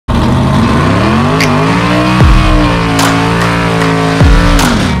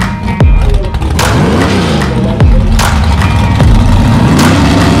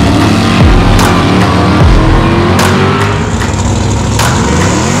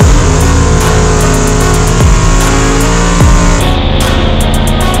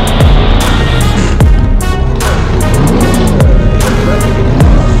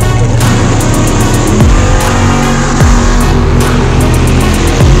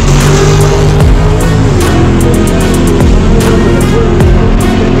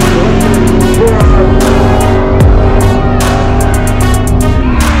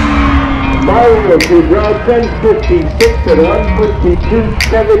Quebral 1056 at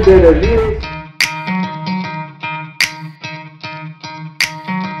 152.7 to the meter.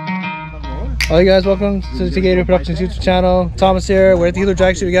 Hello guys, welcome to the TK808 Productions YouTube channel. Thomas here. We're at the Hilo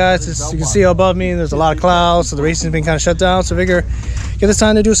Drag Show, you guys. As you can see above me, there's a lot of clouds, so the racing's been kind of shut down. So I figure get this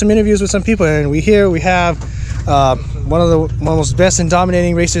time to do some interviews with some people. And we have one of the most best and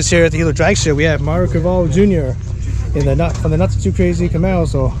dominating racers here at the Hilo Drag Show. We have Mario Quebral Jr. from the N2K Camaro.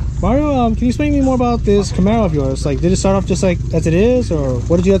 So Mario, can you explain to me more about this Camaro of yours? Like, did it start off just like as it is, or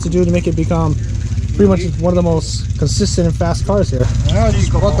what did you have to do to make it become pretty much one of the most consistent and fast cars here? I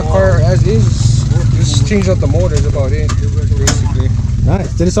just bought the car as is. Just changed out the motors, about it, basically.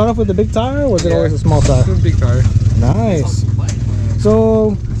 Nice. Did it start off with the big tire, or was it always a small tire? Big tire. Nice.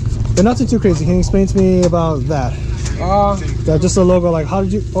 So, the N2K, can you explain to me about that? Just the logo, like why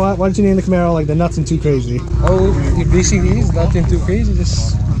did you name the Camaro like the N2K? Oh, it basically is nothing too crazy,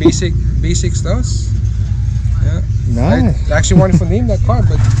 just basic stuff. Yeah. Nice. I actually wanted to name that car,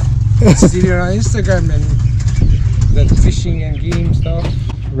 but it's either on Instagram and that fishing and game stuff.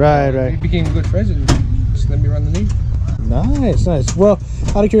 Right. We became good friends and just let me run the name. Nice. Well,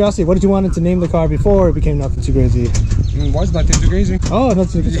 out of curiosity, what did you want to name the car before it became N2K? It was Nothing Too Crazy. Oh,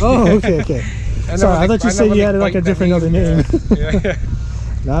 N2K. Oh, okay. Sorry, I thought you said you had like a different other name. Yeah.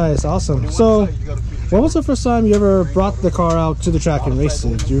 Nice, awesome. So, when was the first time you ever brought the car out to the track and raced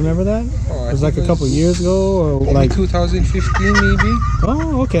it? Do you remember that? Oh, it was like a couple years ago, or like 2015 maybe.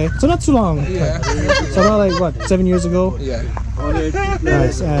 Oh, okay. So not too long. Yeah. So about like what, 7 years ago? Yeah.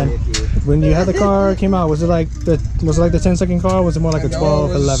 Nice. And when you had the car came out, was it like the 10-second car, or was it more like a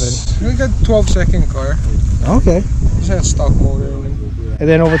 12, 11? Like a 12-second car. Okay. Just had a stock motor. And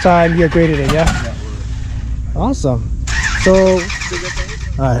then over time you upgraded it, yeah? Awesome. So,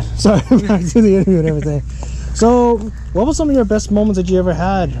 alright, sorry, back to the interview and everything. So, what were some of your best moments that you ever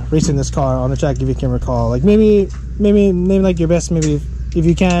had racing this car on the track, if you can recall? Like maybe name like your best, maybe if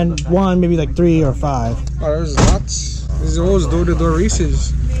you can, one, maybe like 3 or 5. Oh, there's lots. There's always door-to-door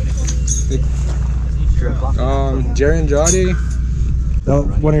races. Like, Jerry Andrade. Oh,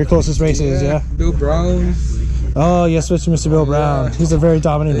 one of your closest races, yeah? Bill Brown. Oh, yes, Mr. Bill Brown. Yeah. He's a very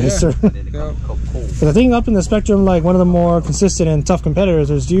dominant racer. Yeah. But I think up in the spectrum, like one of the more consistent and tough competitors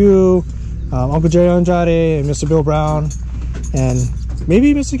is you, Uncle Jerry Andrade, and Mr. Bill Brown, and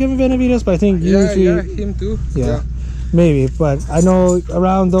maybe Mr. Kevin Benavides, but I think you three. Yeah, him too. Yeah, maybe. But I know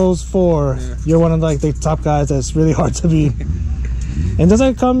around those 4, you're one of like the top guys that's really hard to beat. And does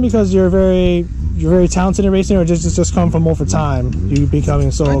that come because you're very talented in racing, or does it just come from over time, you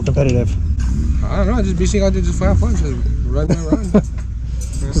becoming so competitive? I don't know, just basically out there just have fun, just running around.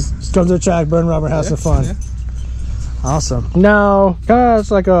 Just come to the track, burn rubber, have some fun. Yeah. Awesome. Now, kind of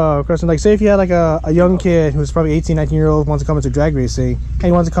it's like a question, like say if you had like a young kid who's probably 18, 19 year old, wants to come into drag racing, and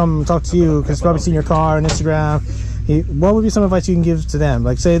he wants to come talk to you because he's probably seen your car on Instagram, what would be some advice you can give to them?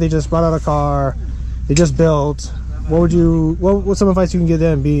 Like say they just brought out a car, they just built, what's some advice you can give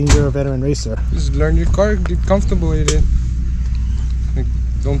them being you're a veteran racer? Just learn your car, get comfortable with it. Like,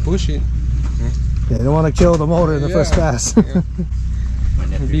 don't push it. Yeah, they don't want to kill the motor in the first pass.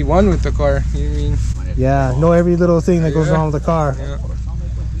 Be one with the car, you mean? Yeah, know every little thing that goes wrong with the car.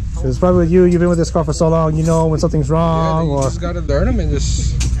 Because probably with you've been with this car for so long, you know when something's wrong. You just gotta learn them and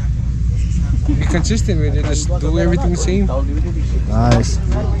just be consistent with it. Just do everything the same. Nice.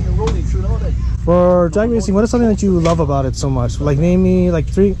 For drag racing, what is something that you love about it so much? Like name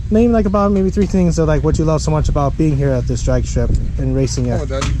about maybe 3 things that like what you love so much about being here at this drag strip and racing it. Oh,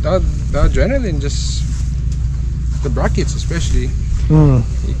 the adrenaline, just the brackets especially.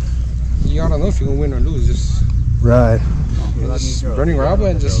 You gotta know if you're gonna win or lose. Just just running around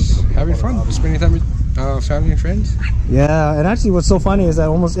and just having fun, spending time with family and friends. Yeah, and actually what's so funny is that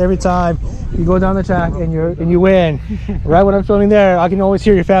almost every time you go down the track and you win, right when I'm filming there, I can always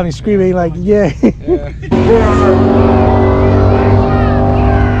hear your family screaming like, yeah.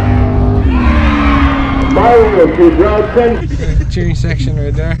 Mario Quebral cheering section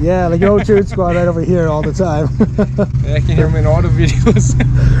right there. Yeah, like your old cheering squad right over here all the time. I can hear them in all the videos.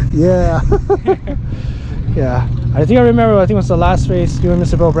 Yeah. Yeah, I think it was the last race you and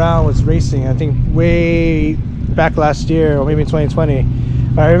Mr. Bill Brown was racing, I think way back last year or maybe 2020.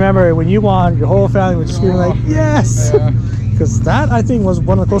 But I remember when you won, your whole family was screaming like, yes! Because that I think was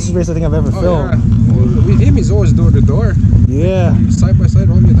one of the closest races I think I've ever filmed. Yeah. With him, he's always door to door. Yeah. Side by side,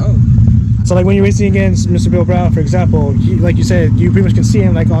 rolling down. So like when you're racing against Mr. Bill Brown, for example, like you said, you pretty much can see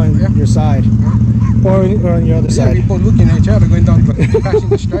him like on your side. Or on your other side. Yeah, people looking at each other going down, catching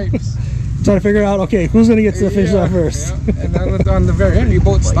the stripes. Trying to figure out, okay, who's going to get to the finish line first? Yeah. And then on the very end, we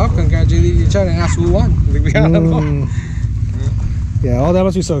both stop, congratulate each other and ask who won. Like, we don't know. Yeah, oh, that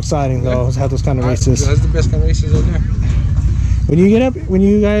must be so exciting though, to have those kind of races. That's the best kind of races out there. When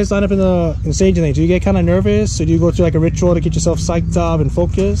you guys line up in the staging thing, do you get kind of nervous, or do you go through like a ritual to get yourself psyched up and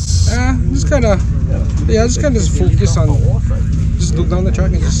focus? Just kind of focus on, just look down the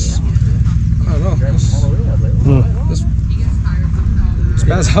track and just, I don't know, just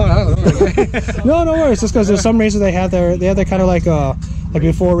spaz out. I don't know. No worries. Just because there's some races they have their kind of like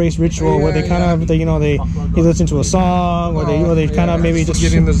before race ritual where they kind of they listen to a song or they kind of maybe just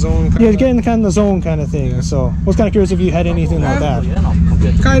get in the zone. Get in kind of the zone kind of thing. So I was kind of curious if you had anything like that.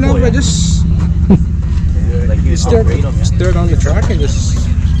 Kind of, but just stare on the track and just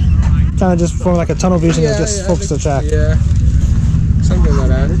kind of just form like a tunnel vision and just focus the track. Yeah, something like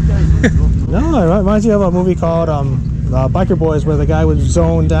that. No, it reminds me of a movie called Biker Boys, where the guy would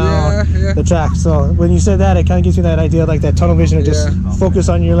zone down the track. So when you said that, it kind of gives me that idea, like that tunnel vision, to just focus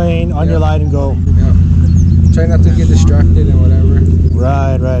on your lane, on your line, and go. Yeah. Try not to get distracted and whatever.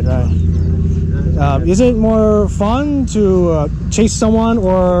 Right. Is it more fun to chase someone,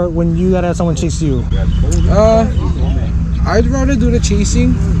 or when you gotta have someone chase you? I'd rather do the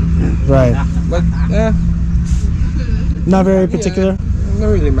chasing. Right. But not very particular. Not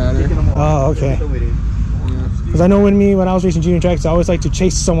really matter. Oh, okay. Because I know when I was racing junior tracks, I always like to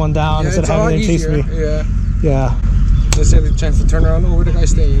chase someone down instead of having them chase me. Yeah. Just have the chance to turn around over the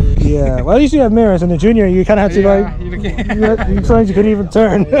guy's thing. Yeah. Well, at least you have mirrors. In the junior, you kind of have to sometimes you couldn't even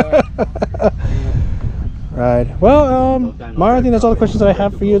turn. Right. Well, Mario, I think that's all the questions that I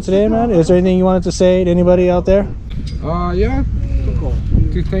have for you today, man. Is there anything you wanted to say to anybody out there? Yeah.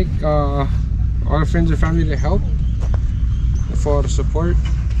 To thank all the friends and family that helped, for all the support.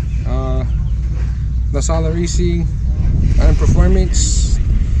 That's all the racing and performance.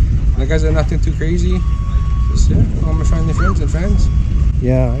 The guys are nothing too crazy. Just, all my family, friends, and fans.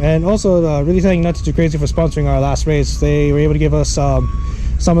 Yeah, and also really thank Nothing Too Crazy for sponsoring our last race. They were able to give us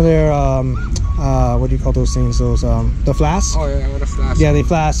some of their what do you call those things? Those the flasks. Oh yeah, the flasks. Yeah, they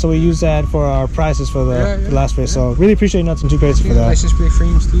flasks. So we use that for our prizes for the last race. So really appreciate Nothing Too Crazy for that. License plate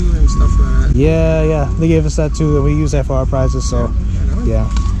frames too and stuff like that. Yeah, they gave us that too, and we use that for our prizes. So yeah.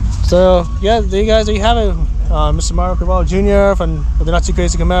 So yeah, there you guys, there you have it. Mr. Mario Quebral Jr. from the Not Too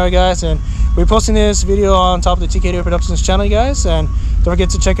Crazy Camaro, guys, and we're posting this video on top of the TK808 Productions channel, guys, and don't forget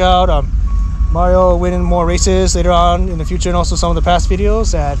to check out Mario winning more races later on in the future, and also some of the past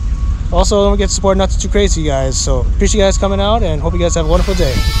videos, and also don't forget to support Not Too Crazy, guys. So appreciate you guys coming out, and hope you guys have a wonderful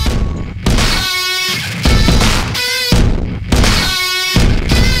day.